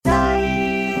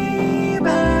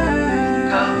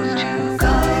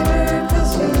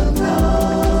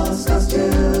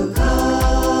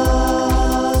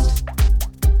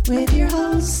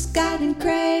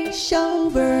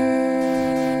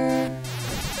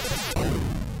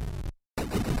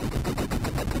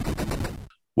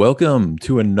Welcome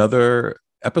to another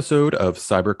episode of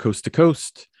Cyber Coast to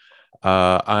Coast.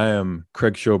 I am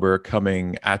Craig Schober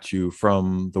coming at you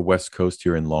from the West Coast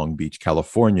here in Long Beach,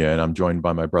 California, and I'm joined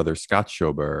by my brother Scott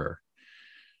Schober.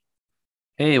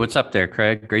 Hey, what's up there,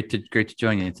 Craig? Great to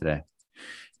join you today.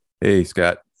 Hey,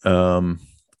 Scott.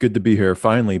 Good to be here.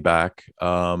 Finally back.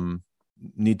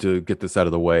 Need to get this out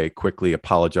of the way quickly.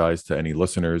 Apologize to any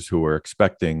listeners who were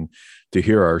expecting to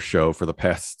hear our show for the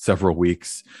past several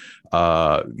weeks.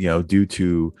 Due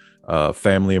to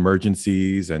family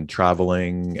emergencies and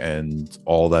traveling and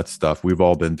all that stuff. We've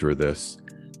all been through this.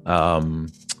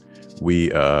 We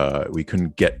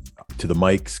couldn't get to the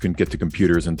mics, couldn't get to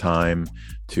computers in time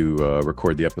to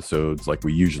record the episodes like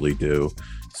we usually do.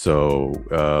 So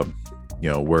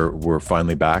we're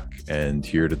finally back and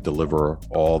here to deliver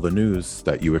all the news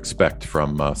that you expect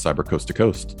from Cyber Coast to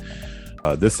Coast.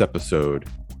 This episode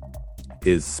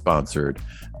is sponsored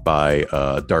by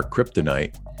Dark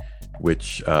Kryptonite,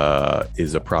 which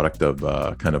is a product of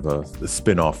kind of a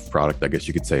spin-off product, I guess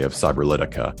you could say, of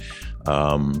Cyberlytica,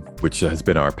 which has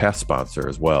been our past sponsor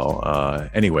as well.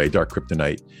 Anyway, Dark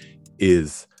Kryptonite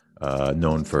is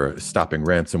known for stopping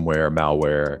ransomware,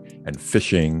 malware, and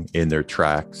phishing in their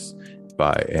tracks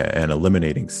and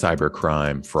eliminating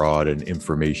cybercrime, fraud, and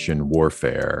information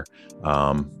warfare.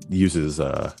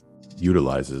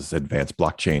 Utilizes advanced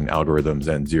blockchain algorithms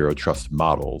and zero trust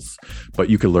models.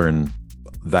 But you can learn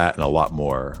that and a lot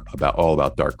more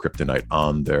about Dark Kryptonite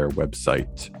on their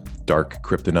website,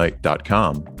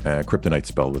 darkkryptonite.com. Kryptonite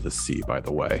spelled with a C, by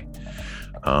the way.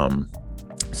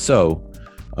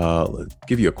 Let's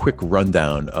give you a quick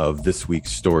rundown of this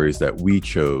week's stories that we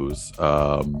chose.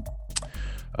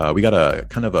 We got a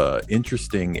kind of a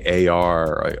interesting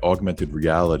AR, augmented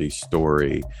reality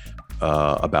story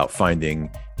about finding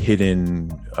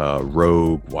hidden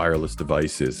rogue wireless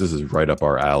devices. This is right up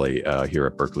our alley here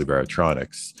at Berkeley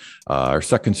Veritronics. Our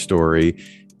second story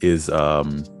is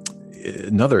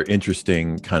another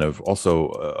interesting kind of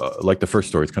also like the first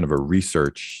story. It's kind of a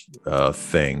research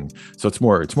thing. So it's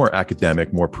more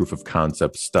academic, more proof of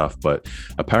concept stuff. But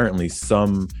apparently,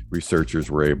 some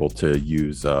researchers were able to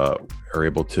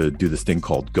do this thing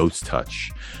called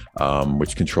GhostTouch,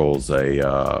 which controls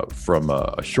from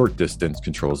a short distance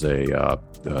controls a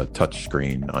touch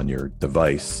screen on your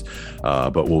device.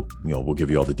 But we'll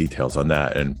give you all the details on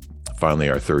that. And finally,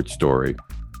 our third story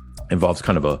involves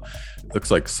kind of looks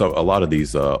like a lot of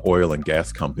these oil and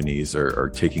gas companies are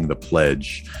taking the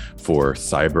pledge for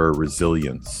cyber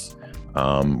resilience.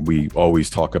 We always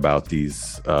talk about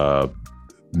these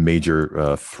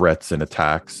major threats and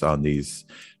attacks on these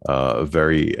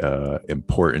very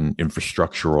important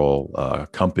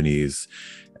infrastructural companies,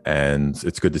 and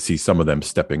it's good to see some of them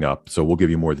stepping up. So we'll give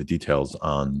you more of the details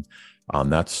on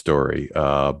that story.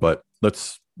 But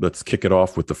let's kick it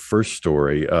off with the first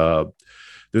story.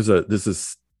 There's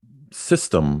this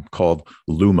system called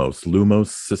Lumos. Lumos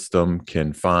system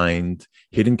can find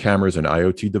hidden cameras and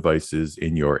IoT devices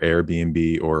in your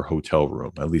Airbnb or hotel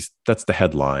room. At least that's the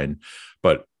headline.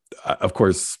 But of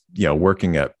course,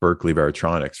 working at Berkeley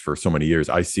Veritronics for so many years,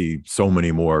 I see so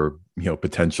many more,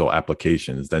 potential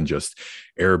applications than just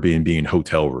Airbnb and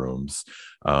hotel rooms.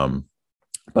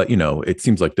 But it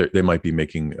seems like they might be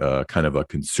making kind of a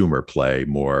consumer play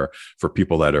more for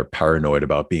people that are paranoid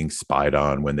about being spied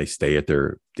on when they stay at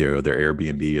their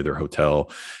Airbnb or their hotel,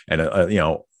 and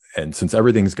and since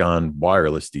everything's gone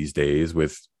wireless these days,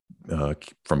 with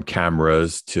from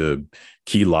cameras to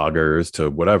keyloggers to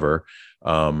whatever,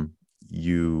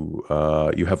 you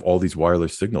have all these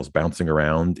wireless signals bouncing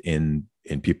around in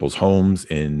people's homes,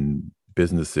 in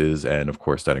businesses, and of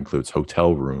course that includes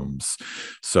hotel rooms.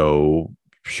 So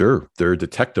sure, they're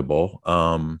detectable.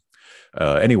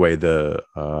 Anyway,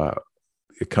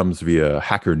 it comes via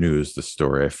Hacker News, the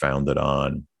story I found it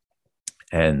on,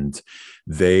 and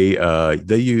they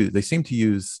seem to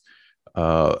use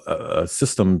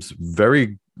systems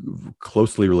very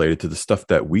closely related to the stuff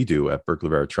that we do at Berkeley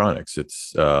Veritronics.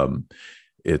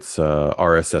 It's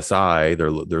RSSI.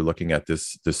 They're looking at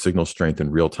this signal strength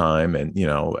in real time, and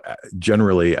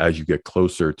generally as you get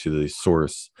closer to the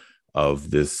source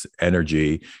of this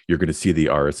energy, you're going to see the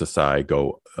RSSI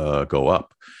go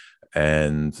up.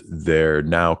 And they're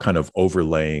now kind of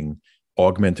overlaying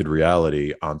augmented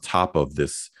reality on top of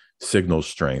this signal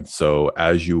strength. So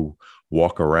as you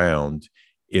walk around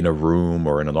in a room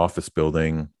or in an office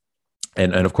building,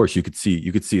 and of course you could see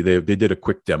they did a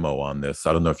quick demo on this.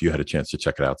 I don't know if you had a chance to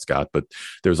check it out, Scott, but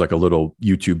there's like a little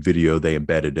YouTube video they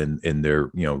embedded in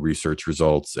their research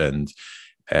results, and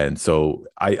And so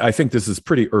I think this is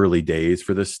pretty early days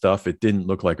for this stuff. It didn't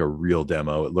look like a real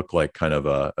demo. It looked like kind of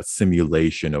a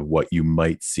simulation of what you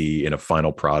might see in a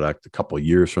final product a couple of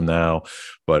years from now.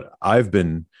 But I've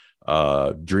been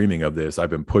dreaming of this. I've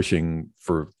been pushing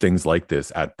for things like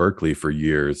this at Berkeley for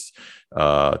years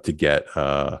to get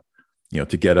to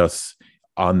get us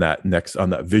on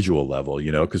that visual level,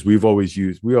 because we always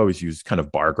use kind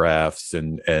of bar graphs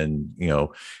and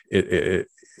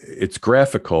it's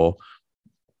graphical,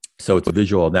 so it's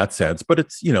visual in that sense, but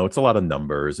it's a lot of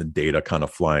numbers and data kind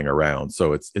of flying around.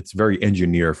 So it's very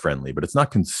engineer friendly, but it's not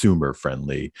consumer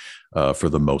friendly for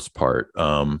the most part.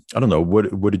 I don't know.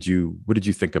 What did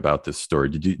you think about this story?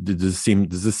 Does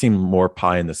this seem more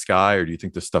pie in the sky, or do you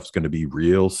think this stuff's going to be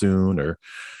real soon? Or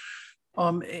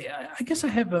I guess I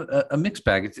have a mixed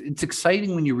bag. It's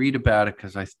exciting when you read about it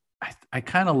because I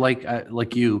kind of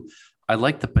like you. I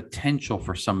like the potential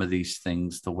for some of these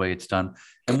things, the way it's done.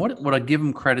 And what I give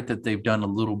them credit that they've done a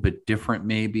little bit different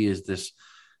maybe is this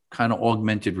kind of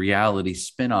augmented reality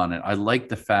spin on it. I like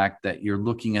the fact that you're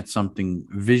looking at something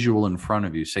visual in front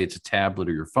of you, say it's a tablet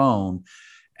or your phone,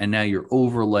 and now you're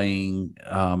overlaying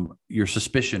your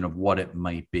suspicion of what it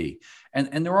might be.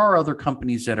 And there are other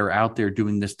companies that are out there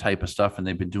doing this type of stuff, and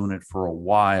they've been doing it for a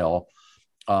while,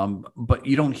 but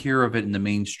you don't hear of it in the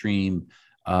mainstream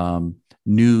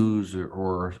news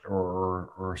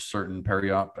or certain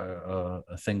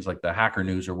things like the hacker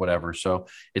news or whatever. So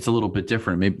it's a little bit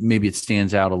different. Maybe it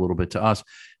stands out a little bit to us.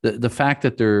 The fact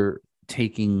that they're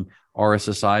taking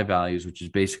RSSI values, which is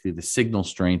basically the signal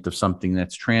strength of something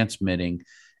that's transmitting,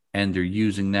 and they're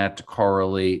using that to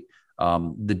correlate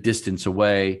the distance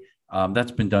away.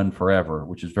 That's been done forever,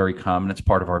 which is very common. It's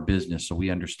part of our business. So we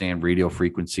understand radio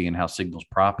frequency and how signals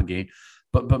propagate.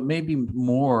 But maybe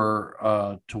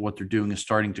more to what they're doing is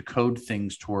starting to code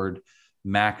things toward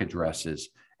MAC addresses.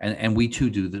 And we too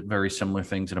do the very similar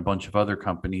things in a bunch of other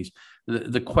companies.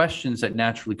 The questions that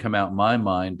naturally come out in my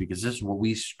mind, because this is what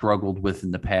we struggled with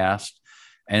in the past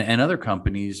and other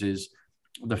companies, is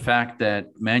the fact that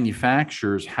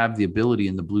manufacturers have the ability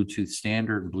in the Bluetooth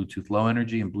standard and Bluetooth low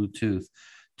energy and Bluetooth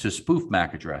to spoof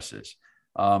MAC addresses.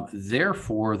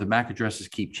 Therefore, the MAC addresses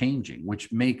keep changing,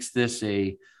 which makes this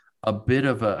a bit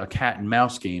of a cat and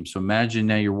mouse game. So imagine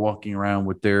now you're walking around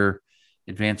with their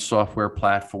advanced software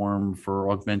platform for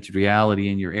augmented reality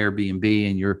in your Airbnb,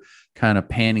 and you're kind of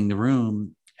panning the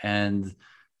room, and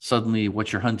suddenly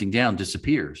what you're hunting down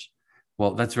disappears.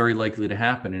 Well, that's very likely to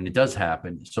happen, and it does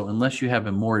happen. So unless you have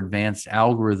a more advanced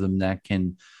algorithm that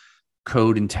can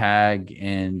code and tag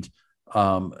and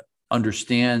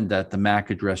understand that the MAC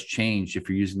address changed, if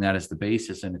you're using that as the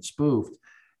basis and it's spoofed,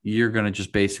 you're going to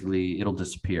just basically, it'll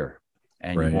disappear,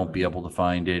 and right. You won't be able to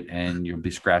find it, and you'll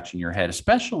be scratching your head,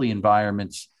 especially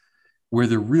environments where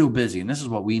they're real busy. And this is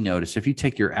what we notice. If you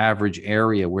take your average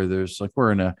area where there's, like,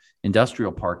 we're in an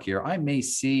industrial park here, I may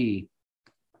see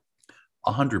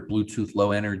 100 Bluetooth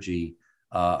low energy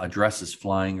addresses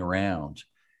flying around,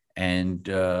 and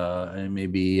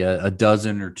maybe a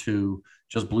dozen or two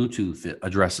just Bluetooth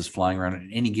addresses flying around at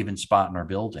any given spot in our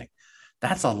building.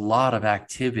 That's a lot of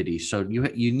activity. So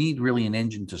you need really an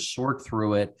engine to sort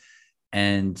through it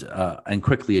and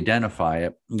quickly identify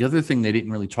it. The other thing they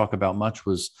didn't really talk about much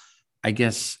was, I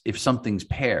guess, if something's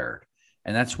paired.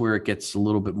 And that's where it gets a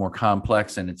little bit more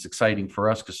complex, and it's exciting for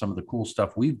us because some of the cool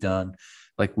stuff we've done,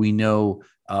 like we know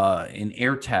in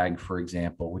AirTag, for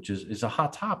example, which is a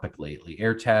hot topic lately,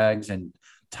 AirTags and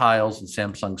Tiles and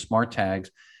Samsung Smart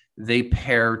Tags, they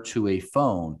pair to a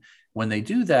phone. When they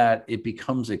do that, it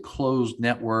becomes a closed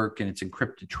network and it's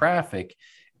encrypted traffic,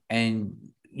 and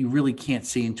you really can't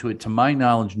see into it. To my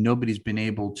knowledge, nobody's been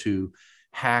able to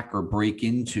hack or break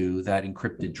into that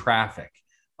encrypted traffic.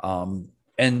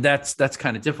 And that's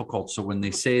kind of difficult. So when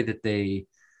they say that they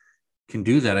can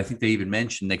do that, I think they even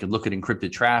mentioned they could look at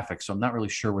encrypted traffic. So I'm not really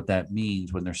sure what that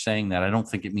means when they're saying that. I don't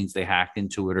think it means they hacked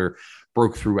into it or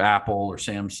broke through Apple or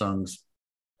Samsung's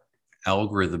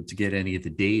algorithm to get any of the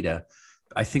data.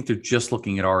 I think they're just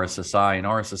looking at RSSI, and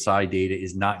RSSI data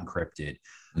is not encrypted.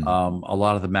 Mm-hmm. A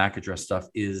lot of the MAC address stuff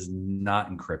is not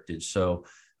encrypted. So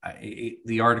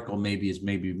the article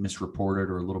maybe misreported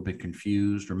or a little bit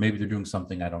confused, or maybe they're doing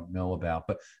something I don't know about.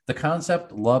 But the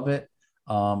concept, love it.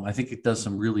 I think it does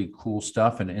some really cool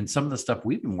stuff. And some of the stuff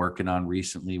we've been working on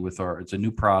recently with it's a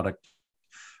new product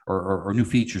or new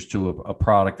features to a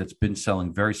product that's been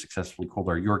selling very successfully called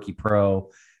our Yorkie Pro,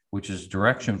 which is a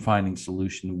direction finding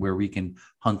solution where we can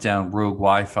hunt down rogue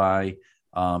Wi-Fi,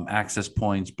 access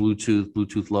points,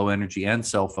 Bluetooth low energy, and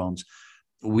cell phones.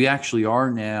 We actually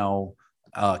are now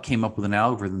came up with an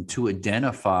algorithm to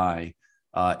identify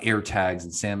AirTags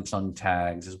and Samsung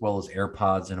tags, as well as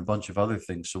AirPods and a bunch of other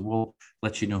things. So we'll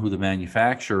let you know who the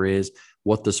manufacturer is,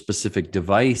 what the specific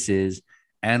device is,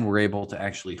 and we're able to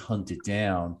actually hunt it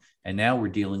down. And now we're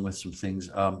dealing with some things,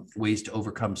 ways to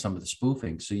overcome some of the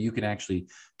spoofing. So you can actually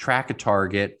track a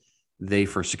target. They,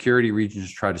 for security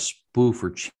reasons, try to spoof or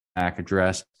cheat MAC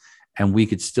address, and we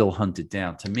could still hunt it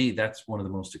down. To me, that's one of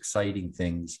the most exciting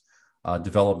things,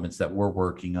 developments that we're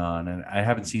working on. And I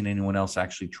haven't seen anyone else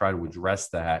actually try to address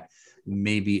that,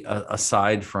 maybe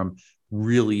aside from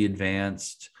really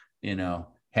advanced,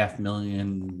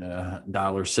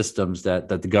 $500,000 systems that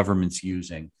the government's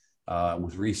using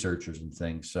with researchers and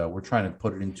things. So we're trying to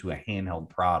put it into a handheld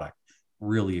product.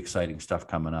 Really exciting stuff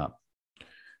coming up.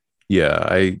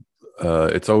 Yeah,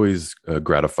 it's always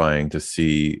gratifying to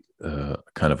see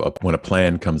kind of when a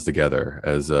plan comes together.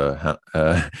 As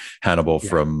Hannibal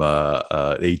from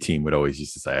A-Team would always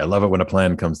used to say, "I love it when a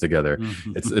plan comes together."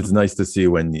 It's nice to see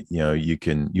when you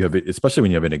have it, especially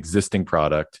when you have an existing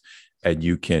product and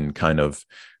you can kind of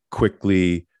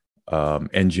quickly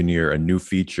engineer a new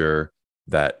feature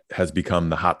that has become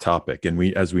the hot topic.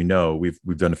 And as we know, we've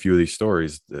done a few of these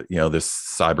stories,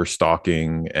 this cyber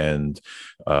stalking and,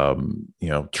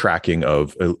 tracking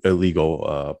of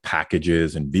illegal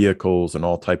packages and vehicles and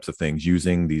all types of things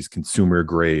using these consumer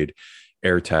grade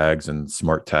AirTags and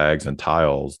smart tags and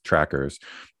tiles trackers.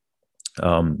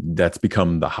 That's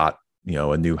become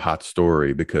a new hot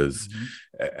story because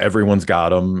everyone's got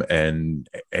them and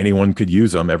anyone could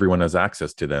use them. Everyone has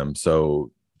access to them.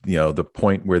 So, the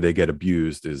point where they get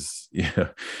abused is,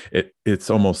 it's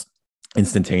almost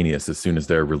instantaneous as soon as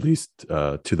they're released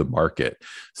to the market.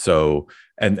 So,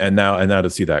 and now to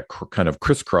see that kind of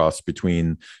crisscross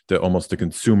between the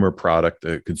consumer product,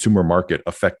 the consumer market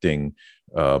affecting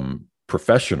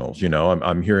professionals.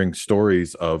 I'm hearing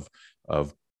stories of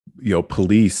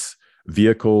police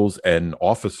vehicles and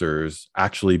officers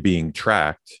actually being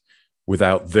tracked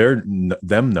without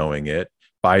them knowing it,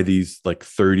 by these like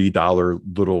 $30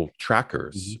 little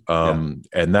trackers. And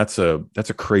that's a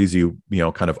crazy,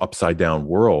 kind of upside down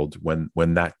world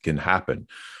when that can happen.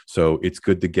 So it's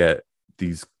good to get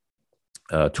these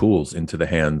tools into the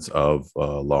hands of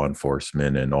law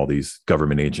enforcement and all these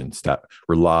government agents that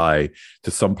rely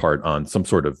to some part on some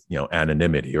sort of,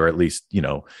 anonymity, or at least,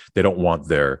 they don't want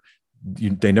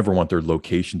they never want their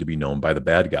location to be known by the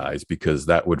bad guys, because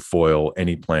that would foil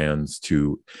any plans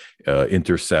to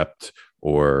intercept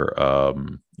or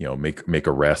make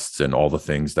arrests and all the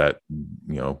things that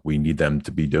we need them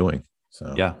to be doing.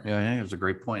 So yeah, it was a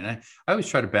great point. And I always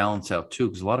try to balance out too,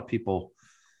 because a lot of people,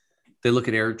 they look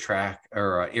at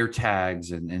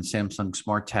AirTags and Samsung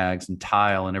smart tags and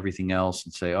Tile and everything else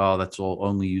and say, oh, that's all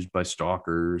only used by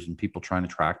stalkers and people trying to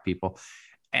track people.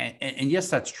 And yes,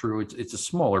 that's true. It's a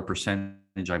smaller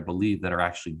percentage, I believe, that are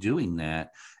actually doing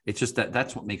that. It's just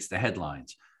that's what makes the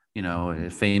headlines. A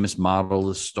famous model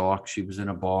is stalked. She was in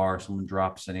a bar. Someone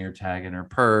drops an AirTag in her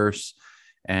purse,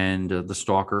 and the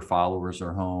stalker followers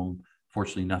are home.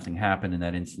 Fortunately, nothing happened in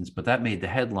that instance, but that made the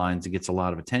headlines. It gets a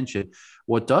lot of attention.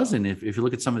 What doesn't, if you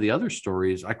look at some of the other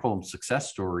stories, I call them success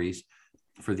stories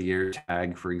for the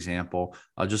AirTag, for example.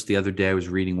 Just the other day, I was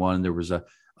reading one. There was a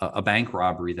bank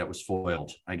robbery that was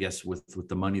foiled. I guess with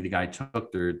the money the guy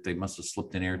took, they must have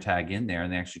slipped an AirTag in there,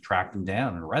 and they actually tracked him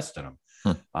down and arrested him.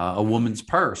 A woman's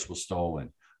purse was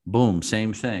stolen. Boom,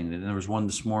 same thing. And there was one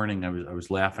this morning I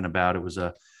was laughing about. It was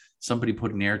somebody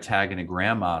put an AirTag in a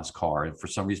grandma's car, and for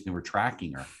some reason they were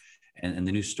tracking her. And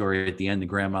the news story at the end, the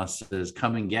grandma says,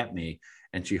 "Come and get me,"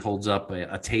 and she holds up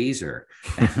a taser.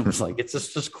 And it was like, it's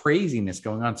just craziness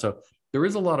going on. So there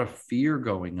is a lot of fear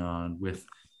going on with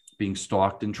being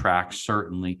stalked and tracked,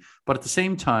 certainly. But at the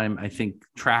same time, I think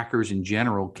trackers in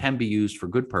general can be used for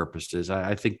good purposes.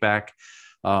 I think back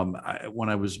when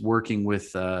I was working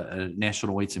with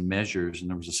National Weights and Measures, and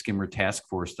there was a skimmer task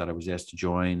force that I was asked to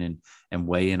join and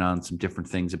weigh in on some different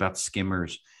things about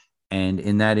skimmers. And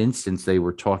in that instance, they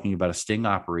were talking about a sting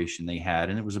operation they had,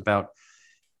 and it was about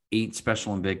 8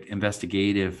 special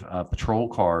investigative patrol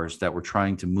cars that were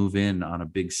trying to move in on a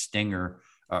big stinger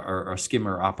or a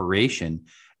skimmer operation.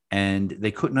 And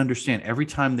they couldn't understand. Every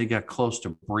time they got close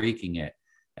to breaking it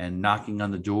and knocking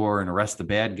on the door and arrest the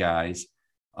bad guys,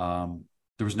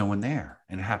 there was no one there.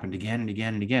 And it happened again and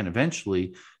again and again.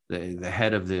 Eventually, the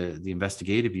head of the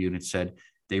investigative unit said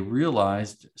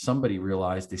somebody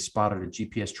realized they spotted a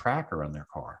GPS tracker on their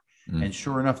car. And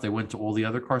sure enough, they went to all the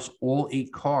other cars. All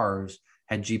 8 cars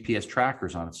had GPS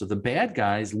trackers on it. So the bad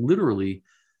guys literally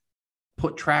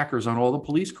put trackers on all the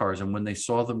police cars. And when they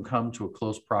saw them come to a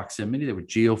close proximity, they would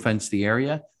geofence the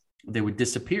area. They would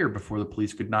disappear before the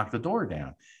police could knock the door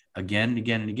down. again and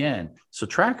again and again. So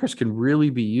trackers can really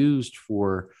be used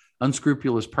for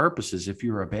unscrupulous purposes. If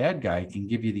you're a bad guy, it can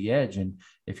give you the edge. And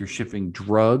if you're shipping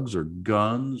drugs or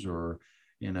guns or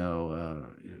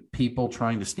people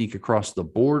trying to sneak across the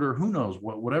border, who knows,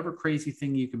 whatever crazy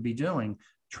thing you could be doing,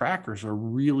 trackers are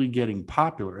really getting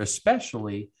popular,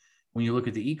 especially when you look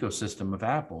at the ecosystem of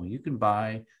Apple. You can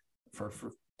buy for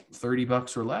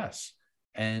 $30 or less,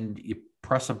 and you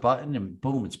press a button and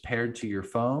boom, it's paired to your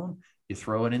phone. You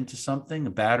throw it into something, the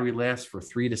battery lasts for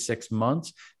 3 to 6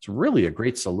 months. It's really a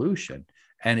great solution.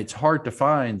 And it's hard to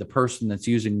find the person that's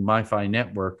using MiFi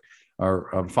network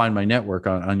or Find My Network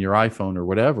on your iPhone or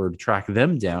whatever to track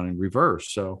them down in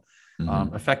reverse. So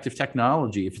effective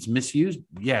technology, if it's misused,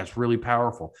 yeah, it's really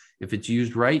powerful. If it's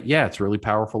used right, yeah, it's really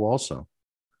powerful also.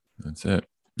 That's it.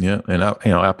 Yeah. And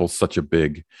Apple's such a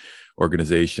big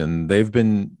organization. They've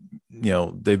been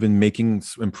making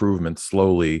improvements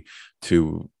slowly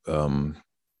to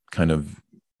kind of,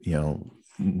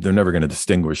 they're never going to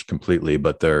distinguish completely,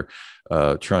 but they're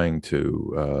trying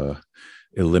to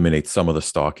eliminate some of the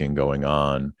stalking going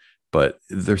on. But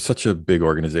they're such a big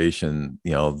organization,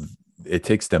 it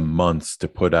takes them months to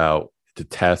put out, to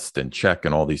test and check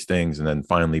and all these things, and then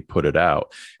finally put it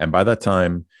out. And by that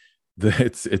time,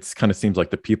 it's kind of seems like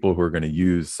the people who are going to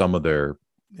use some of their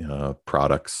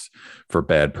products for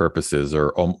bad purposes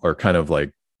are kind of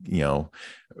like,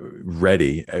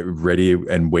 ready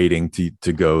and waiting to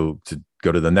go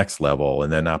to the next level,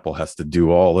 and then Apple has to do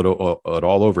it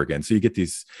all over again. So you get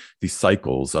these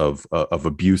cycles of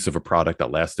abuse of a product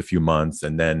that lasts a few months,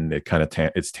 and then it kind of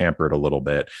it's tampered a little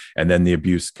bit, and then the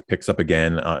abuse picks up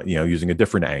again, using a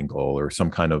different angle or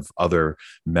some kind of other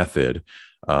method.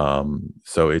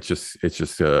 So it's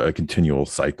just a continual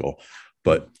cycle.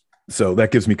 But so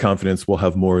that gives me confidence we'll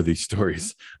have more of these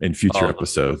stories in future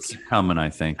episodes coming. I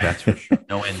think that's for sure.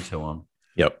 No end to them.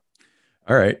 Yep.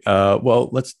 All right. Well,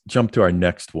 let's jump to our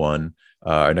next one,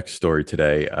 our next story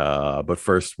today. But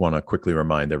first, want to quickly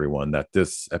remind everyone that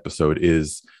this episode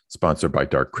is sponsored by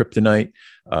Dark Kryptonite.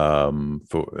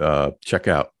 Check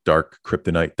out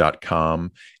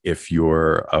darkkryptonite.com if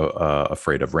you're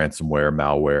afraid of ransomware,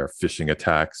 malware, phishing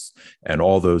attacks, and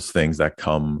all those things that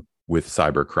come with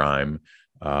cybercrime.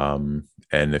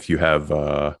 And if you have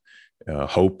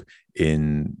hope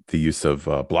in the use of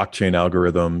blockchain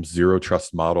algorithms, zero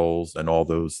trust models, and all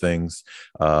those things,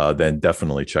 then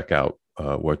definitely check out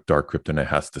what Dark Kryptonite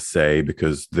has to say,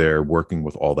 because they're working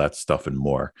with all that stuff and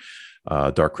more.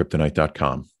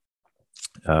 darkkryptonite.com.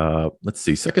 Let's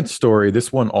see. Second story.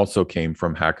 This one also came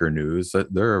from Hacker News.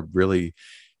 They're a really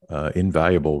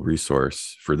invaluable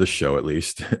resource for this show, at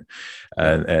least,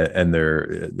 and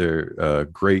they're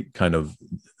great. Kind of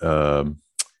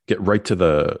get right to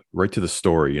the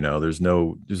story. You don't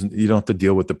have to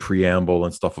deal with the preamble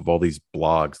and stuff of all these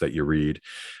blogs that you read.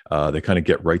 They kind of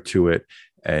get right to it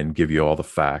and give you all the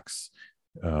facts.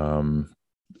 In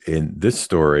this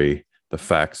story, the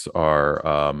facts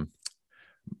are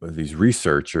these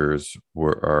researchers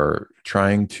are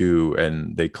trying to,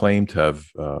 and they claim to have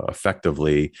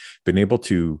effectively been able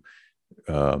to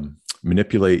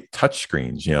manipulate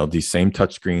touchscreens. These same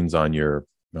touchscreens on your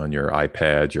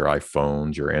iPads, your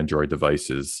iPhones, your Android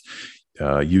devices,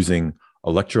 using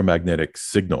electromagnetic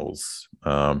signals.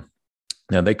 Now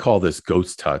they call this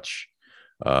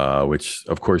GhostTouch, which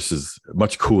of course is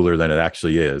much cooler than it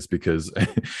actually is, because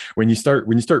when you start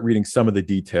reading some of the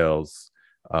details,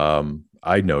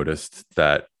 I noticed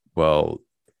that, well,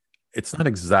 it's not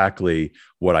exactly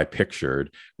what I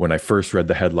pictured when I first read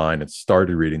the headline and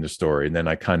started reading the story. And then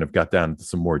I kind of got down to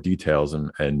some more details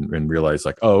and realized,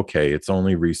 like, oh, okay, it's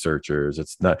only researchers.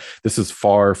 This is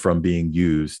far from being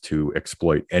used to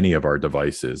exploit any of our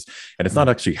devices. And it's not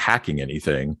actually hacking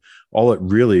anything. All it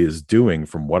really is doing,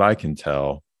 from what I can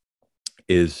tell,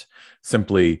 is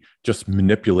simply just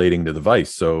manipulating the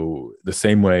device. So the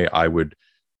same way I would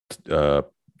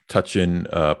push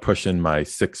in my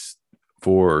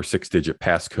 4 or 6 digit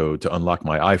passcode to unlock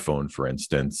my iPhone, for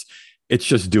instance, it's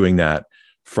just doing that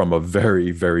from a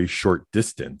very, very short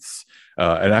distance.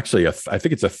 And actually, I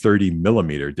think it's a 30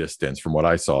 millimeter distance from what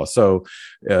I saw. So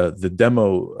the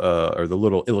demo or the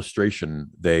little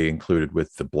illustration they included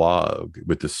with the blog,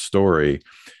 with the story,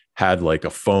 had like a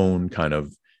phone kind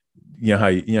of,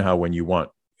 how when you want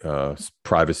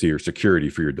privacy or security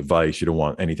for your device, you don't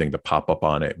want anything to pop up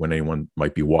on it when anyone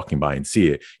might be walking by and see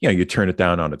it. You turn it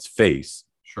down on its face.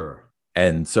 Sure.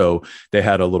 And so they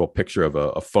had a little picture of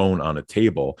a phone on a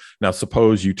table. Now,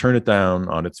 suppose you turn it down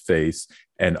on its face,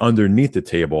 and underneath the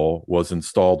table was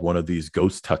installed one of these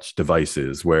GhostTouch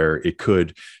devices where it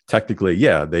could technically,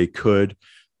 they could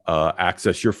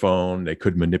access your phone. They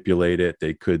could manipulate it.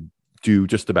 They could do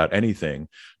just about anything.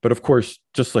 But of course,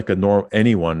 just like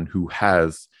anyone who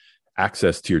has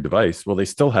access to your device, well, they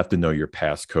still have to know your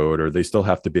passcode, or they still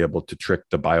have to be able to trick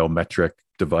the biometric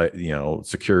device,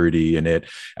 security in it,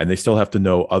 and they still have to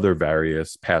know other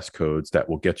various passcodes that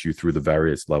will get you through the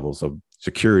various levels of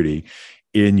security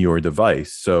in your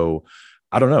device. So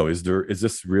I don't know, is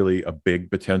this really a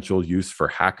big potential use for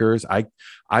hackers?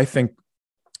 I think,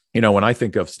 when I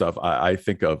think of stuff, I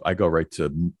go right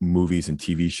to movies and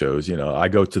TV shows. I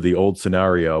go to the old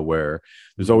scenario where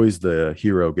there's always the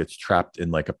hero gets trapped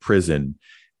in like a prison,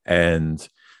 and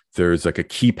there's like a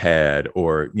keypad,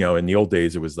 or in the old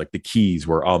days it was like the keys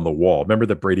were on the wall. Remember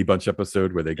the Brady Bunch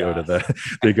episode where they go to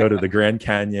the Grand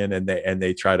Canyon, and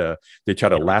they try to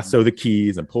lasso the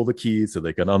keys and pull the keys so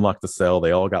they can unlock the cell.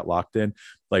 They all got locked in.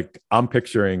 Like, I'm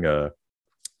picturing a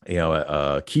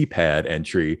keypad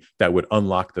entry that would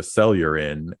unlock the cell you're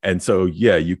in. And so,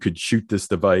 yeah, you could shoot this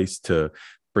device to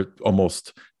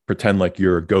almost pretend like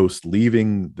you're a ghost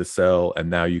leaving the cell. And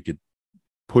now you could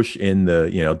push in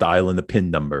dial in the pin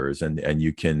numbers, and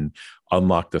you can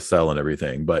unlock the cell and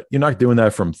everything. But you're not doing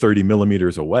that from 30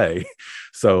 millimeters away.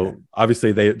 So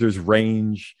obviously there's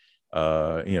range,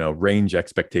 range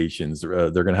expectations.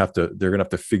 They're gonna have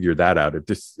to figure that out if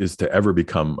this is to ever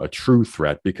become a true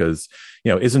threat, because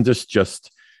isn't this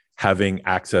just having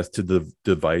access to the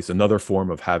device, another form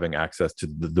of having access to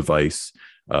the device,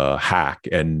 hack,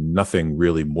 and nothing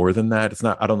really more than that? It's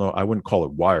not, I don't know, I wouldn't call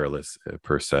it wireless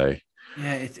per se.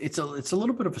 Yeah, it's a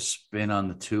little bit of a spin on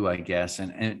the two, I guess,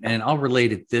 and I'll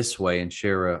relate it this way and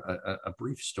share a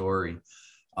brief story.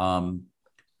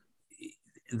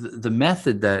 The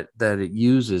method that it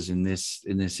uses in this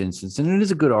instance, and it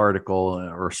is a good article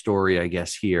or story, I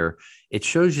guess. Here, it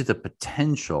shows you the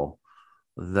potential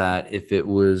that if it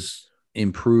was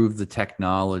improved, the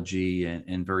technology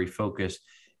and very focused,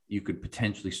 you could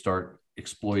potentially start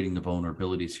exploiting the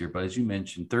vulnerabilities here. But as you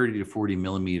mentioned, 30 to 40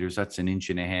 millimeters, that's an inch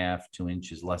and a half, 2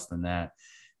 inches, less than that.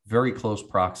 Very close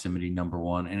proximity, number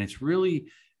one. And it's really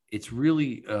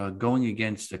going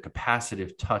against a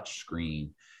capacitive touch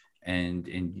screen and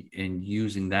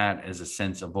using that as a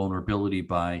sense of vulnerability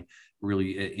by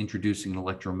really introducing an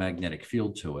electromagnetic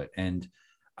field to it. And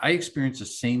I experienced the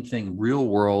same thing real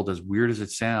world, as weird as it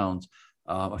sounds.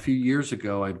 A few years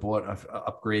ago, I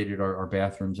upgraded our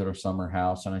bathrooms at our summer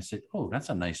house, and I said, "Oh, that's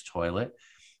a nice toilet."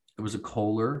 It was a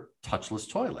Kohler touchless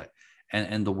toilet,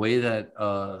 and the way that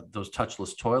those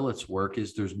touchless toilets work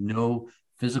is there's no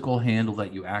physical handle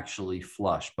that you actually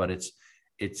flush, but it's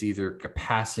either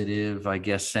capacitive, I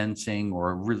guess, sensing,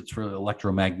 or it's really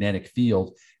electromagnetic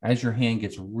field. As your hand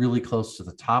gets really close to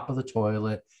the top of the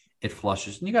toilet, it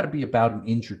flushes, and you got to be about an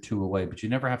inch or two away, but you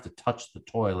never have to touch the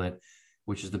toilet,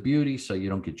 which is the beauty, so you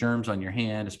don't get germs on your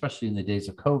hand, especially in the days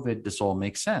of COVID. This all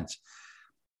makes sense.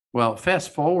 Well,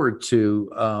 fast forward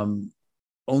to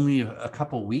only a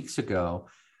couple weeks ago,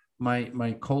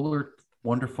 my Kohler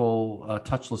wonderful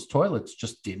touchless toilets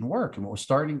just didn't work. And what was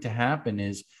starting to happen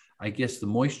is, I guess, the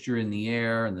moisture in the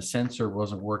air and the sensor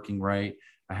wasn't working right.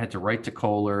 I had to write to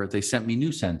Kohler. They sent me new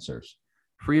sensors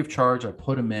free of charge. I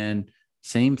put them in.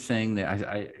 Same thing. That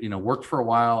I worked for a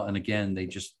while, and again, they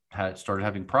just started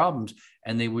having problems,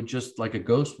 and they would just, like a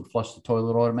ghost, would flush the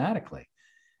toilet automatically.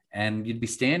 And you'd be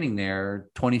standing there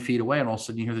 20 feet away, and all of a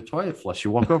sudden you hear the toilet flush.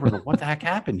 You walk over and go, "What the heck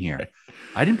happened here?"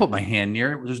 I didn't put my hand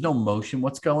near it. There's no motion.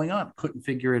 What's going on? Couldn't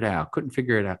figure it out.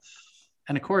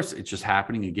 And of course, it's just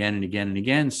happening again and again and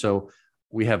again. So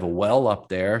we have a well up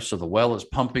there. So the well is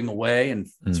pumping away and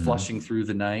it's flushing through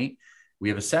the night. We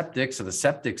have a septic. So the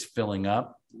septic's filling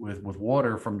up with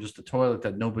water from just a toilet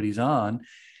that nobody's on.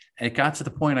 And it got to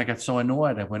the point I got so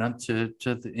annoyed. I went onto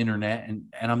the internet,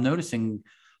 and I'm noticing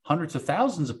hundreds of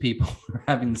thousands of people are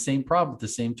having the same problem with the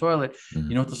same toilet.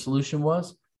 You know what the solution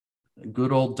was? A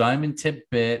good old diamond tip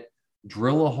bit,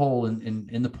 drill a hole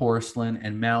in the porcelain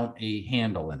and mount a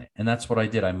handle in it. And that's what I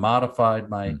did. I modified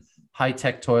my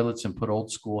high-tech toilets and put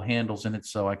old school handles in it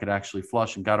so I could actually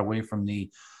flush, and got away from the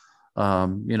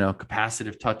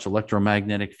capacitive touch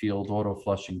electromagnetic field auto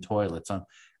flushing toilets.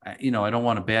 I don't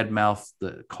want to badmouth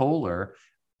the Kohler,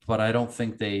 but I don't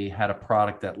think they had a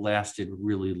product that lasted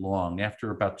really long.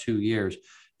 After about 2 years,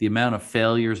 the amount of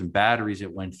failures and batteries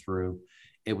it went through,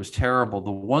 it was terrible.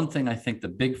 The one thing I think the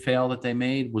big fail that they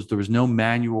made was there was no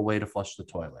manual way to flush the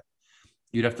toilet.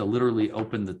 You'd have to literally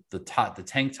open the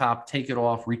tank top, take it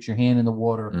off, reach your hand in the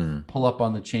water, pull up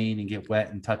on the chain and get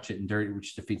wet and touch it and dirty,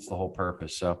 which defeats the whole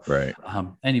purpose. So right.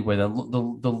 Anyway,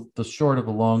 the short of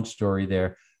the long story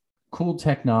there, cool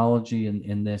technology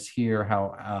in this here,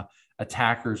 how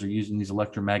attackers are using these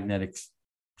electromagnetic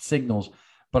signals,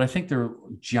 but I think they're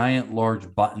giant,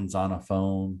 large buttons on a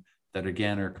phone that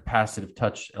again are capacitive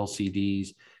touch LCDs.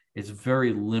 It's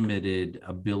very limited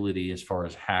ability as far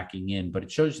as hacking in, but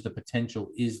it shows you the potential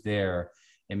is there,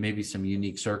 and maybe some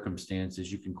unique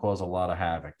circumstances you can cause a lot of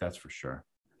havoc. That's for sure.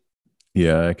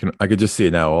 Yeah, I could just see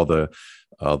it now. All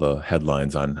the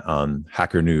headlines on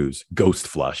Hacker News: Ghost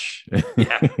Flush.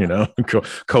 Yeah.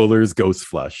 Kohler's Ghost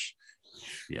Flush.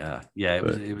 Yeah. Yeah.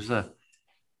 It was a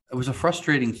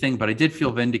frustrating thing, but I did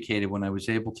feel vindicated when I was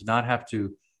able to not have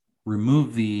to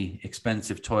remove the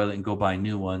expensive toilet and go buy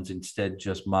new ones, instead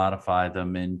just modify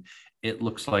them. And it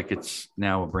looks like it's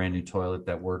now a brand new toilet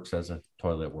that works as a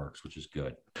toilet works, which is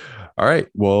good. All right.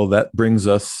 Well, that brings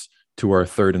us to our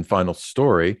third and final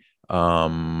story.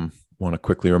 Want to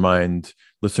quickly remind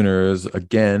listeners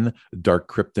again,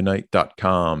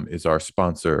 darkkryptonite.com is our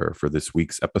sponsor for this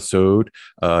week's episode.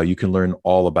 You can learn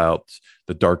all about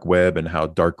the dark web and how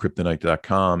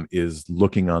darkkryptonite.com is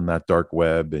looking on that dark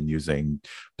web and using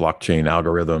blockchain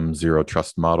algorithms, zero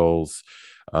trust models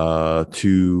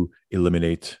to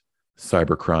eliminate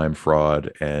cybercrime,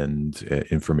 fraud, and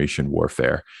information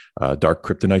warfare.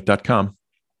 Darkkryptonite.com.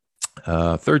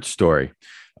 Third story.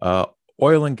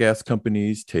 Oil and gas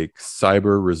companies take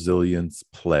cyber resilience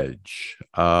pledge.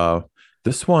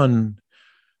 This one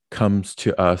comes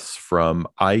to us from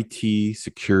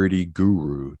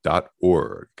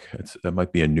itsecurity.guru.org. That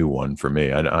might be a new one for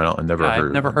me. I've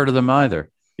never heard of them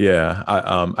either. Yeah,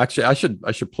 actually, I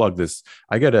should plug this.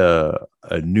 I get a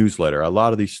newsletter. A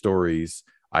lot of these stories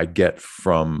I get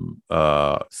from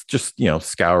just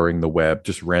scouring the web,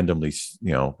 just randomly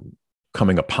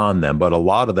coming upon them, but a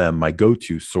lot of them, my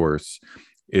go-to source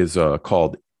is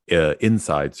called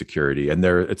Inside Security, and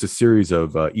it's a series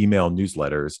of email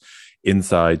newsletters: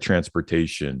 Inside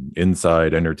Transportation,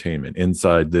 Inside Entertainment,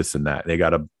 Inside this and that. They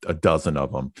got a dozen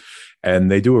of them,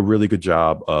 and they do a really good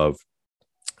job of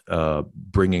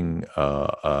bringing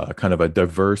kind of a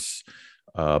diverse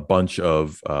bunch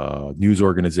of news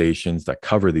organizations that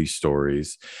cover these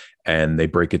stories, and they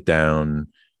break it down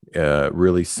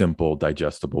really simple,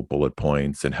 digestible bullet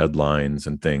points and headlines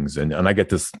and things. And I get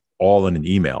this all in an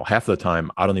email. Half of the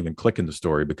time, I don't even click in the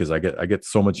story because I get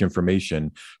so much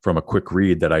information from a quick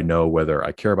read that I know whether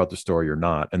I care about the story or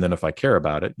not. And then if I care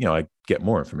about it, I get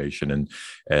more information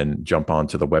and jump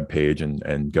onto the webpage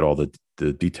and get all the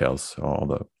details,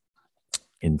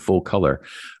 in full color.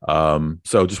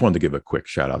 So just wanted to give a quick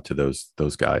shout out to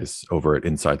those guys over at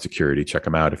Inside Security. Check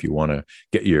them out if you want to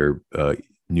get your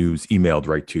news emailed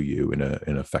right to you in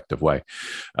an effective way.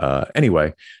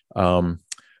 Anyway,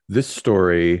 this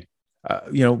story,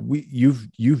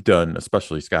 you've done,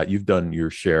 especially Scott, you've done your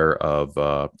share of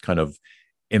kind of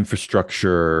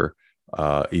infrastructure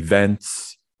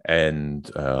events and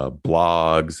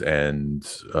blogs, and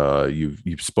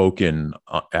you've spoken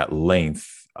at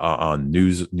length on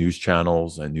news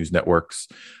channels and news networks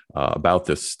about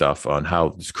this stuff, on how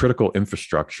this critical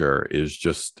infrastructure is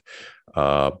just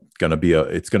going to be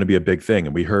a big thing.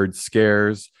 And we heard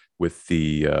scares with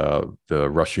the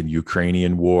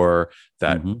Russian-Ukrainian war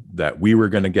that we were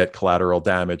going to get collateral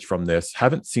damage from this.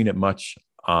 Haven't seen it much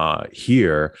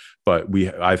here, but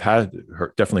I've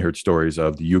definitely heard stories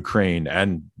of the Ukraine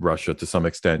and Russia to some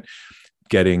extent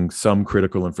getting some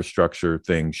critical infrastructure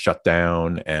things shut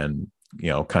down, and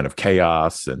kind of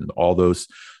chaos and all those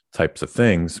types of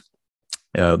things.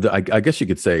 I guess you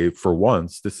could say, for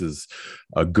once, this is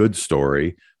a good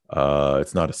story.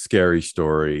 It's not a scary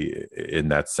story in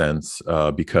that sense,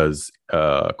 because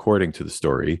according to the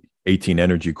story, 18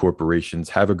 energy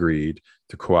corporations have agreed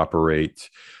to cooperate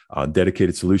on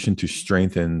dedicated solution to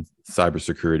strengthen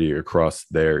cybersecurity across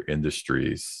their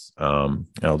industries. And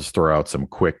I'll just throw out some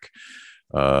quick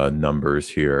numbers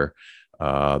here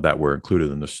that were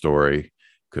included in the story,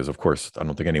 because of course I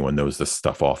don't think anyone knows this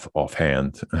stuff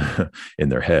offhand in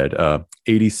their head.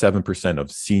 87%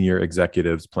 of senior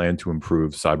executives plan to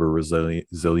improve cyber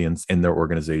resilience in their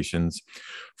organizations.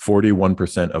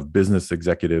 41% of business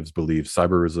executives believe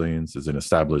cyber resilience is an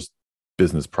established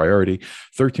business priority.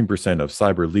 13% of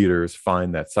cyber leaders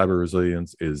find that cyber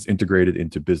resilience is integrated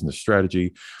into business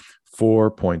strategy.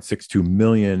 4.62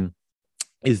 million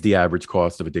is the average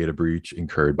cost of a data breach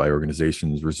incurred by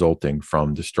organizations resulting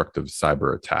from destructive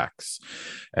cyber attacks.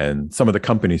 And some of the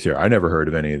companies here, I never heard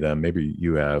of any of them. Maybe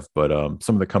you have, but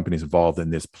some of the companies involved in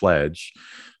this pledge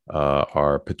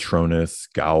are Petronas,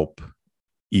 Galp,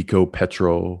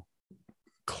 EcoPetrol,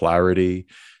 Clarity.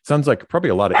 Sounds like probably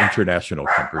a lot of international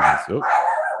companies. Oh,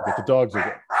 but the dogs are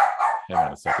good. Hang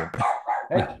on a second.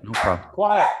 Hey, yeah, no problem.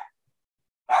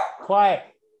 Quiet.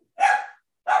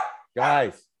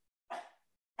 Guys.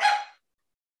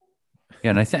 Yeah,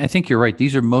 and I think you're right.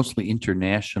 These are mostly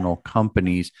international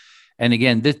companies, and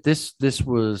again, this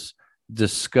was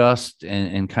discussed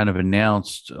and kind of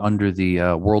announced under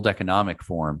the World Economic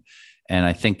Forum. And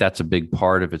I think that's a big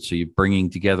part of it. So you're bringing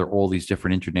together all these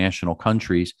different international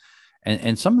countries,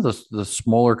 and some of the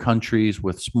smaller countries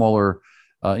with smaller,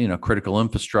 critical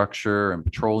infrastructure and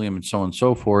petroleum and so on and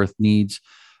so forth needs,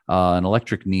 and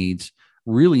electric needs,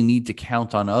 really need to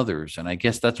count on others. And I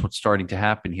guess that's what's starting to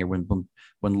happen here when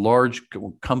large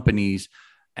companies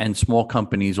and small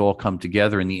companies all come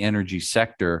together in the energy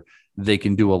sector. They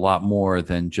can do a lot more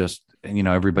than just,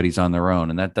 everybody's on their own.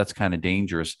 And that's kind of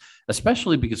dangerous,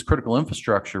 especially because critical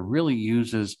infrastructure really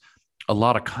uses a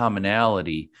lot of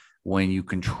commonality when you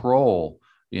control,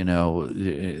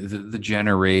 the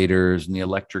generators and the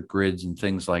electric grids and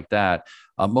things like that.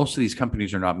 Most of these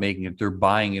companies are not making it. They're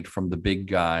buying it from the big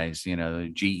guys,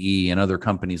 GE and other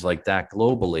companies like that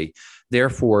globally.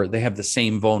 Therefore, they have the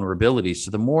same vulnerabilities.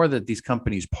 So the more that these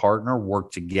companies partner,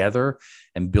 work together,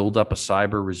 and build up a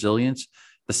cyber resilience,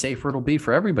 the safer it'll be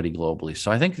for everybody globally.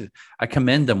 So I think I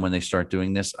commend them when they start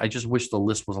doing this. I just wish the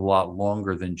list was a lot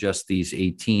longer than just these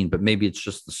 18, but maybe it's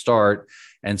just the start,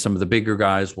 and some of the bigger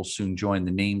guys will soon join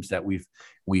the names that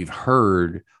we've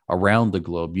heard around the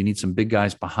globe. You need some big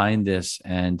guys behind this,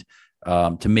 and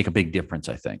to make a big difference,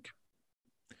 I think.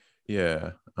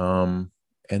 Yeah.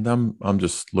 And I'm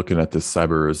just looking at this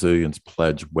Cyber Resilience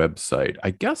Pledge website.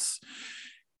 I guess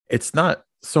it's not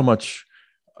so much,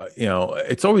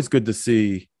 it's always good to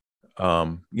see,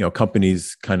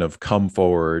 companies kind of come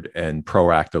forward and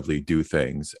proactively do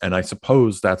things. And I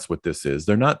suppose that's what this is.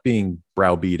 They're not being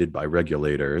browbeated by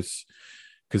regulators,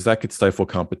 because that could stifle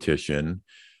competition.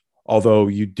 Although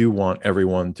you do want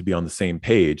everyone to be on the same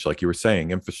page, like you were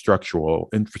saying,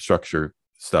 infrastructure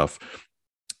stuff.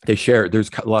 There's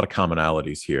a lot of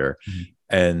commonalities here. Mm-hmm.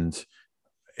 And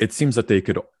it seems that they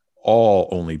could all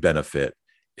only benefit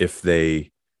if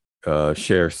they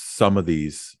share some of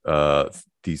these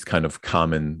kind of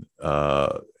common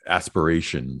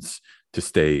aspirations to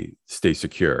stay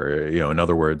secure. In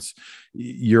other words,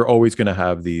 you're always going to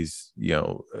have these,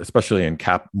 especially in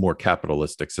more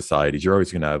capitalistic societies, you're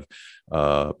always going to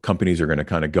have companies are going to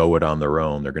kind of go it on their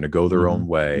own. They're going to go their own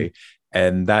way.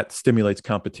 And that stimulates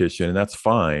competition, and that's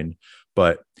fine.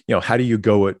 But how do you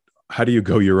go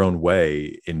your own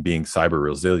way in being cyber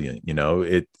resilient?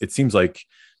 It seems like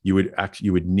you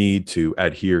would need to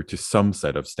adhere to some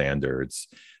set of standards.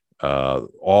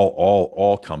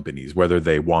 All companies, whether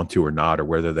they want to or not, or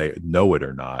whether they know it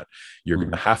or not, you're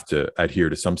going to have to adhere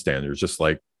to some standards. Just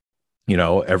like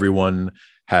everyone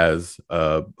has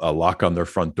a lock on their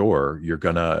front door.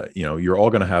 You're all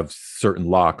gonna have certain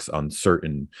locks on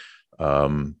certain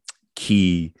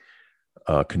key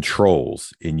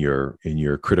controls in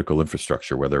your critical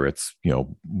infrastructure, whether it's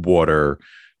water,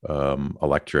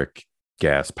 electric,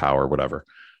 gas, power, whatever.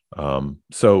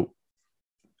 So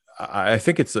I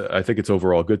think it's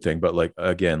overall a good thing, but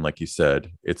like you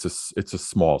said, it's a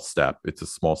small step. It's a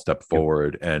small step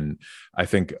forward, and I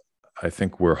think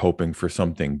we're hoping for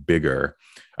something bigger.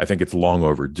 I think it's long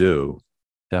overdue.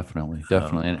 Definitely.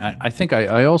 And I think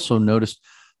I also noticed.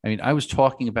 I mean, I was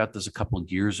talking about this a couple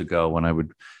of years ago when I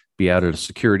would be out at a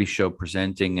security show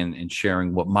presenting and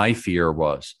sharing what my fear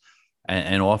was.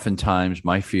 And oftentimes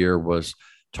my fear was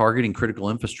targeting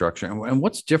critical infrastructure. And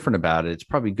what's different about it, it's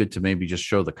probably good to maybe just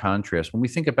show the contrast. When we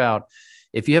think about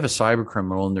if you have a cyber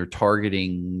criminal and they're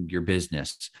targeting your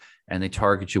business and they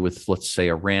target you with, let's say,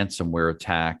 a ransomware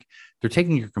attack, they're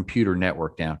taking your computer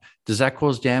network down. Does that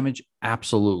cause damage?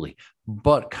 Absolutely.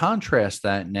 But contrast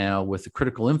that now with the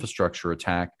critical infrastructure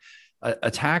attack.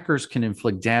 Attackers can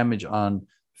inflict damage on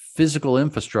physical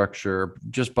infrastructure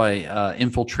just by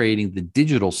infiltrating the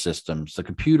digital systems, the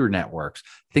computer networks,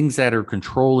 things that are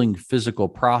controlling physical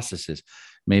processes.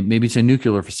 Maybe it's a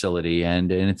nuclear facility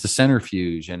and it's a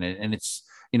centrifuge and it's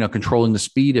controlling the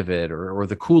speed of it or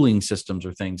the cooling systems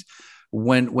or things.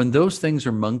 When those things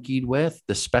are monkeyed with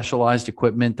the specialized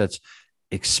equipment that's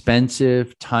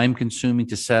expensive, time consuming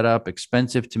to set up,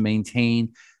 expensive to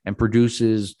maintain, and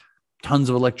produces tons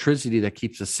of electricity that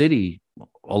keeps the city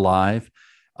alive.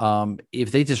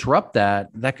 If they disrupt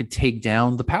that could take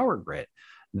down the power grid.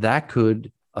 That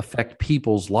could affect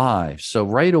people's lives. So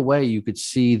right away, you could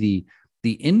see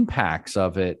the impacts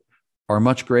of it are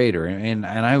much greater. And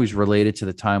I always relate it to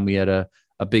the time we had a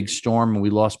big storm and we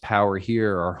lost power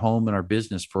here, our home and our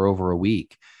business for over a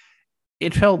week.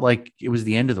 It felt like it was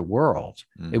the end of the world.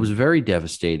 Mm-hmm. It was very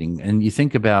devastating. And you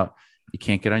think about, you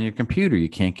can't get on your computer, you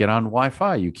can't get on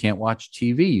Wi-Fi, you can't watch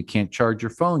TV, you can't charge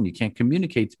your phone, you can't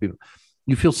communicate to people.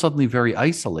 You feel suddenly very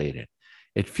isolated.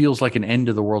 It feels like an end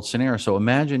of the world scenario. So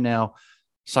imagine now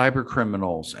cyber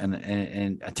criminals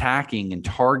and attacking and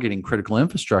targeting critical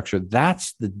infrastructure.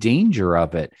 That's the danger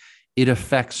of it. it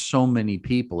affects so many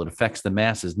people. It affects the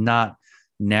masses, not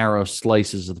narrow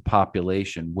slices of the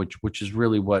population, which is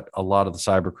really what a lot of the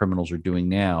cyber criminals are doing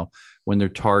now when they're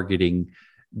targeting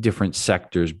different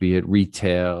sectors, be it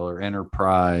retail or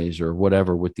enterprise or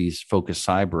whatever, with these focused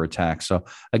cyber attacks. So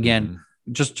again,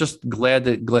 just glad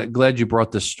you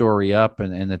brought this story up,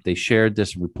 and that they shared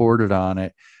this and reported on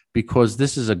it, because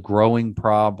this is a growing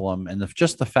problem. And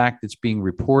just the fact it's being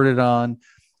reported on,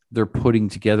 they're putting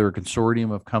together a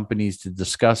consortium of companies to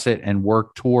discuss it and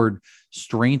work toward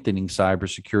strengthening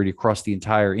cybersecurity across the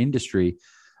entire industry.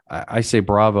 I say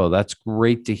bravo. That's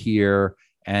great to hear.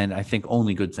 And I think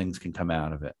only good things can come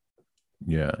out of it.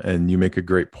 Yeah. And you make a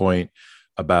great point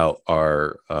about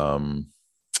our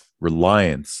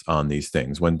reliance on these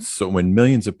things. When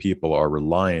millions of people are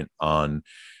reliant on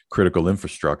critical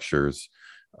infrastructures,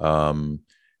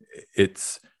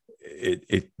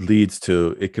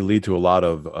 it can lead to a lot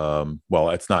of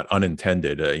it's not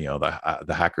unintended,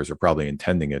 the hackers are probably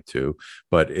intending it to,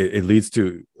 but it leads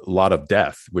to a lot of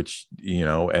death, which,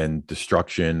 and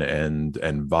destruction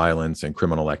and violence and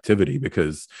criminal activity,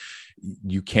 because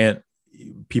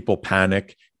people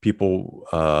panic,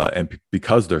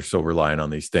 because they're so reliant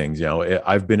on these things.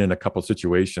 I've been in a couple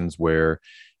situations where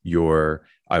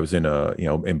I was in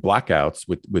in blackouts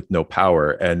with no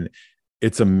power, and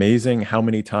it's amazing how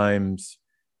many times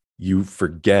you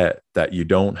forget that you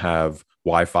don't have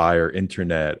Wi-Fi or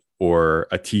internet or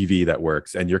a TV that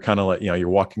works, and you're kind of like, you're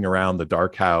walking around the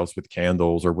dark house with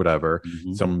candles or whatever.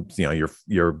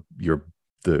 Your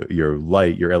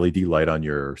light, your LED light on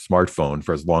your smartphone,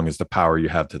 for as long as the power you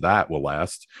have to that will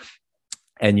last.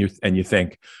 And you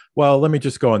think, well, let me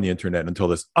just go on the internet until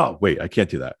this. Oh, wait, I can't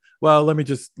do that. Well, let me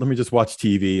just watch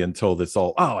TV until this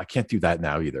all. Oh, I can't do that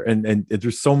now either. And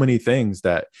there's so many things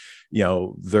that,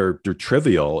 they're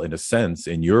trivial in a sense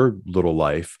in your little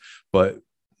life, but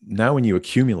now when you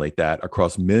accumulate that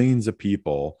across millions of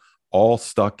people, all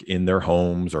stuck in their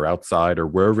homes or outside or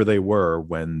wherever they were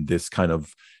when this kind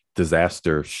of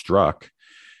disaster struck,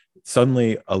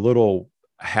 suddenly a little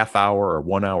half hour or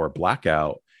 1 hour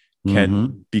blackout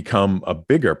can become a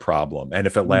bigger problem. And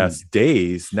if it lasts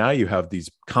days, now you have these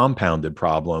compounded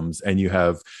problems, and you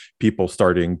have people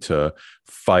starting to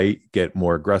fight, get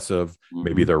more aggressive.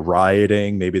 Maybe they're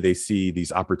rioting. Maybe they see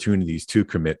these opportunities to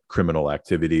commit criminal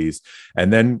activities.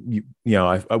 And then,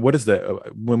 what is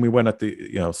that? When we went at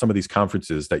the, some of these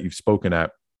conferences that you've spoken at,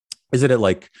 is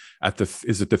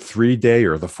it the 3 day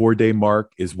or the 4 day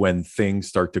mark is when things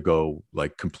start to go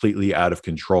like completely out of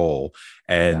control,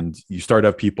 and you start to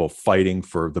have people fighting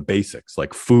for the basics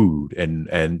like food,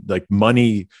 and like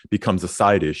money becomes a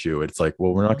side issue. It's like,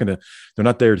 well, they're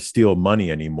not there to steal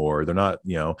money anymore. They're not,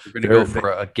 they're going to go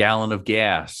for a gallon of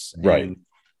gas. Right. And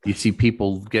you see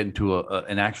people get into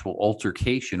an actual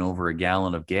altercation over a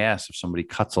gallon of gas if somebody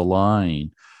cuts a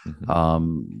line.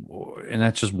 And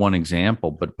that's just one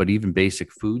example, but even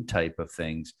basic food type of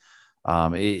things,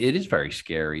 it is very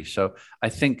scary. So I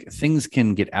think things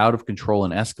can get out of control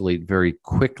and escalate very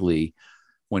quickly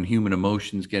when human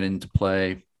emotions get into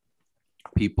play.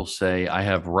 People say, I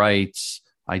have rights,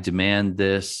 I demand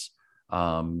this.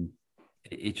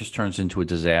 It just turns into a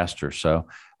disaster. So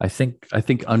I think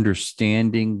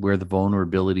understanding where the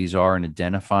vulnerabilities are and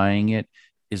identifying it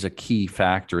is a key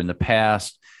factor. In the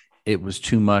past, it was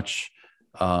too much,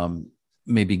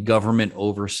 maybe government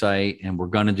oversight, and we're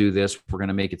going to do this, we're going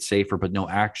to make it safer, but no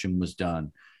action was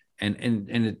done. And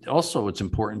it's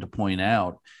important to point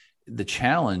out, the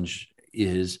challenge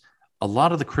is a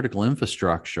lot of the critical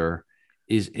infrastructure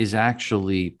is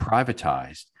actually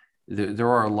privatized. There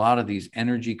are a lot of these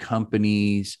energy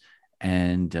companies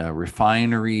and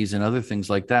refineries and other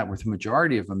things like that, where the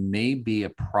majority of them may be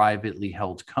a privately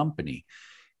held company.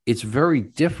 It's very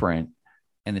different.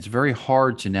 And it's very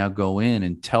hard to now go in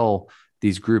and tell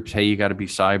these groups, hey, you got to be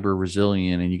cyber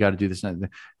resilient and you got to do this.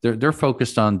 They're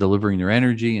focused on delivering their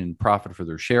energy and profit for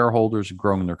their shareholders and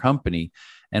growing their company.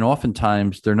 And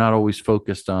oftentimes they're not always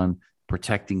focused on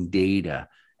protecting data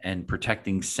and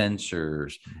protecting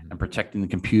sensors and protecting the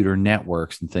computer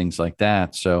networks and things like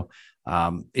that. So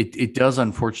it does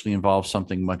unfortunately involve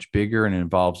something much bigger, and it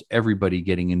involves everybody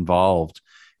getting involved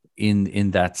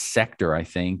in that sector, I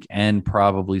think, and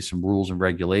probably some rules and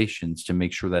regulations to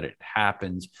make sure that it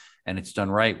happens and it's done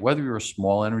right. Whether you're a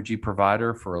small energy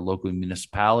provider for a local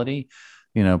municipality,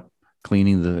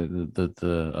 cleaning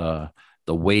the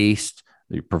waste,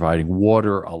 you're providing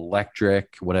water,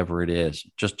 electric, whatever it is,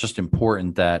 just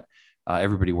important that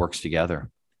everybody works together.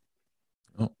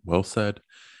 Oh, well said.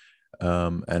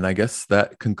 And I guess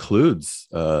that concludes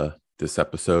this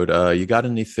episode. You got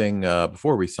anything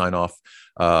before we sign off?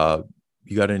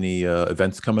 You got any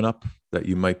events coming up that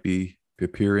you might be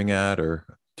appearing at or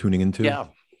tuning into? Yeah,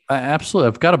 absolutely.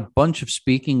 I've got a bunch of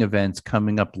speaking events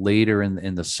coming up later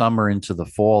in the summer into the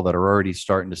fall that are already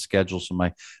starting to schedule. So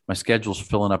my schedule's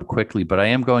filling up quickly, but I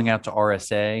am going out to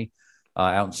RSA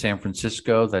out in San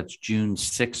Francisco. That's June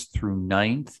 6th through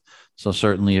 9th. So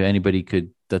certainly if anybody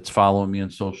that's following me on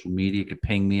social media could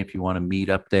ping me if you want to meet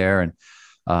up there and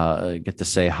get to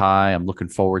say hi. I'm looking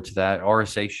forward to that.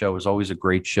 RSA show is always a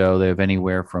great show. They have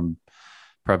anywhere from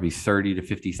probably 30 to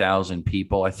 50,000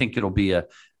 people. I think it'll be a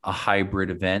hybrid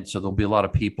event. So there'll be a lot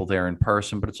of people there in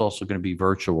person, but it's also going to be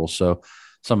virtual. So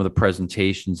some of the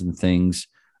presentations and things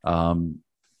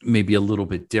may be a little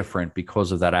bit different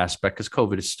because of that aspect, because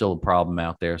COVID is still a problem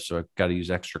out there. So I've got to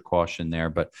use extra caution there,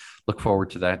 but look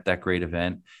forward to that great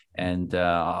event. And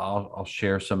I'll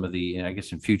share some of the, I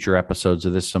guess in future episodes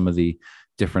of this, some of the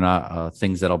different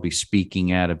things that I'll be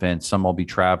speaking at events. Some I'll be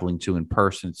traveling to in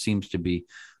person. It seems to be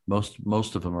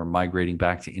most of them are migrating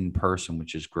back to in person,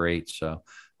 which is great. So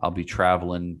I'll be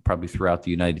traveling probably throughout the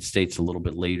United States a little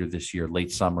bit later this year,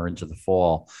 late summer into the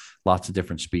fall, lots of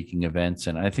different speaking events.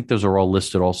 And I think those are all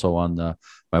listed also on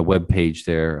my webpage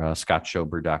there,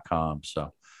 scottschober.com.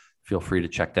 So feel free to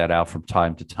check that out from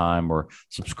time to time or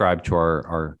subscribe to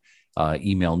our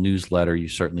email newsletter. You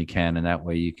certainly can. And that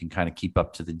way you can kind of keep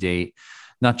up to the date,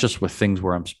 not just with things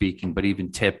where I'm speaking, but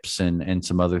even tips and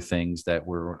some other things that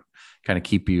we're kind of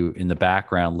keep you in the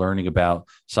background learning about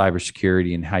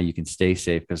cybersecurity and how you can stay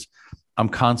safe. Because I'm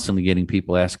constantly getting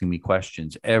people asking me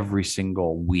questions every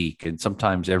single week and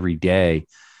sometimes every day,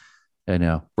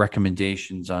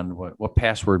 recommendations on what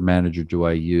password manager do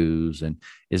I use? And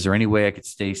is there any way I could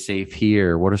stay safe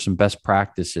here? What are some best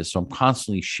practices? So I'm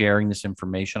constantly sharing this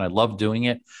information. I love doing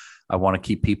it. I want to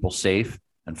keep people safe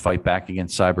and fight back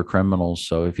against cyber criminals.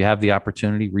 So if you have the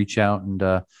opportunity, reach out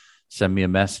and send me a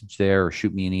message there or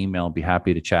shoot me an email. I'll be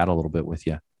happy to chat a little bit with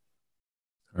you.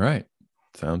 All right.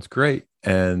 Sounds great.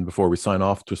 And before we sign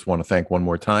off, just want to thank one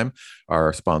more time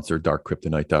our sponsor,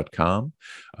 darkkryptonite.com.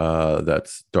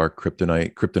 That's Dark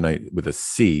Kryptonite, kryptonite with a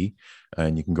C.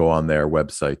 And you can go on their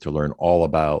website to learn all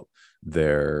about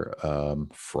their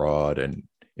fraud and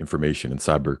information and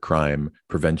cybercrime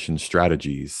prevention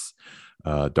strategies.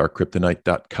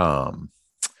 darkkryptonite.com.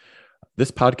 This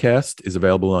podcast is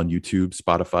available on YouTube,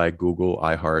 Spotify, Google,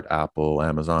 iHeart, Apple,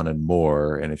 Amazon, and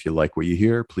more. And if you like what you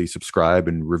hear, please subscribe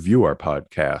and review our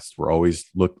podcast. We're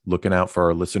always looking out for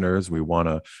our listeners. We want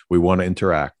to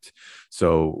interact.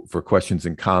 So for questions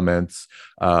and comments,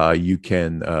 you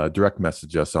can direct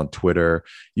message us on Twitter.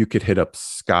 You could hit up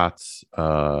Scott's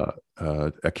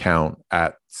account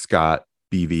at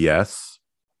ScottBVS,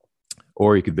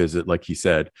 or you could visit, like he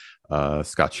said,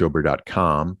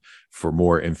 scottschober.com for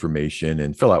more information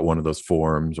and fill out one of those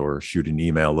forms or shoot an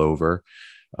email over.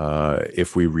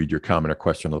 If we read your comment or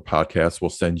question on the podcast, we'll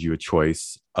send you a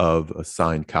choice of a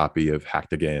signed copy of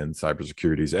Hacked Again,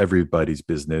 Cybersecurity's Everybody's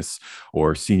Business,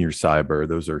 or Senior Cyber.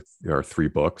 Those are our 3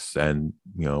 books. And,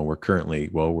 we're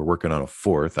working on a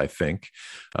 4th, I think.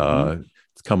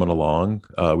 It's coming along.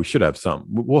 We should have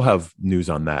we'll have news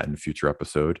on that in a future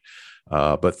episode.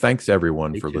 But thanks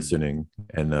everyone for listening,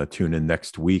 and tune in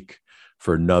next week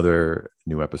for another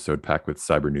new episode packed with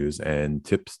cyber news and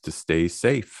tips to stay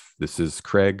safe. This is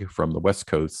Craig from the West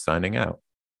Coast signing out.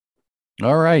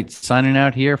 All right. Signing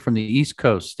out here from the East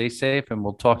Coast. Stay safe, and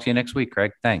we'll talk to you next week,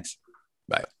 Craig. Thanks.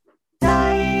 Bye.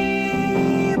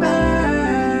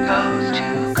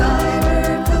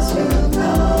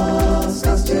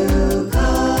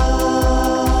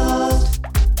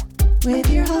 With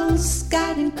your hosts,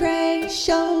 Scott and Craig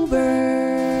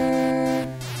Schober.